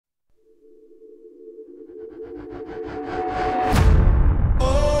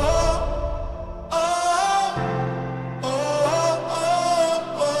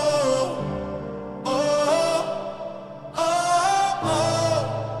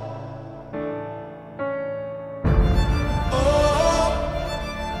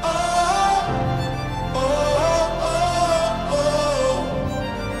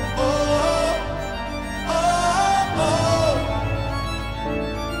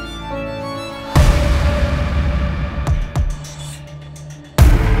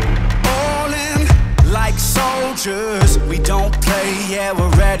soldiers. We don't play, yeah, we're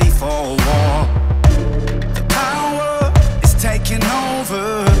ready for war. The power is taking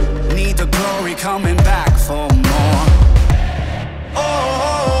over. Need the glory coming back for more.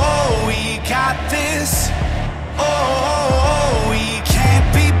 Oh, we got this. Oh, we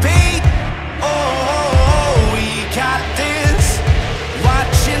can't be beat. Oh, we got this.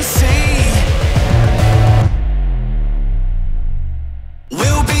 Watch and see.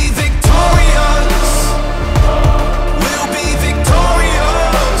 We'll be victorious. We'll be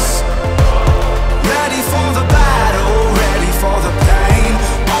victorious. Ready for the battle, ready for the pain.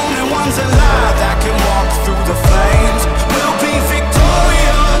 Only ones alive that can walk through the flames. We'll be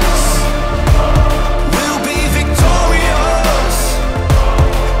victorious. We'll be victorious.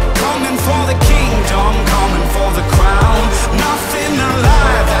 Coming for the kingdom, coming for the crown. Nothing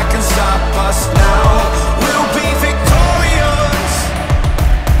alive that can stop us now. We'll be victorious.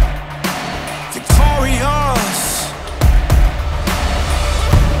 Victorious.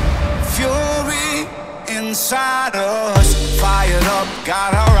 Fury inside us, fired up,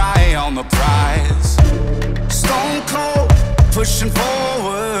 got our eye on the prize. Stone cold, pushing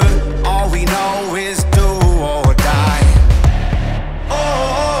forward. All we know is do or die.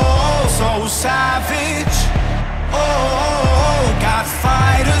 Oh, so savage. Oh, got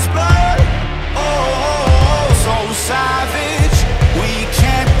fighter's blood. Oh, so savage. We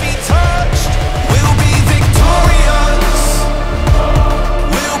can't be touched. We'll be victorious.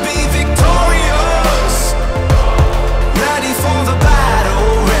 We'll be victorious. Ready for the battle,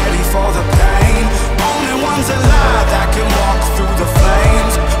 ready for the pain. Only ones alive that can walk through the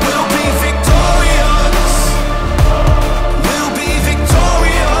flames. We'll be victorious. We'll be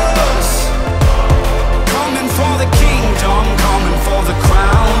victorious. Coming for the kingdom, coming for the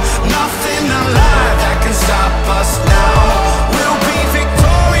crown. Nothing alive that can stop us now. We'll be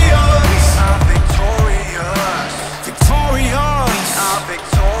victorious. I'm victorious. Victorious. I'm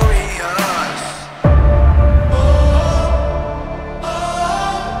victorious.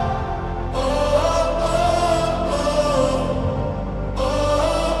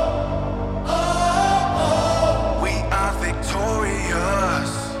 We are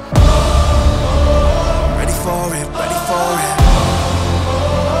victorious. Ready for it, ready for it.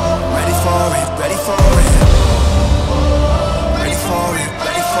 Ready for it, ready for it. Ready for it,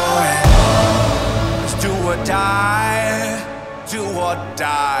 ready for it. Let's do or die, do or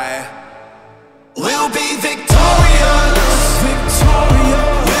die.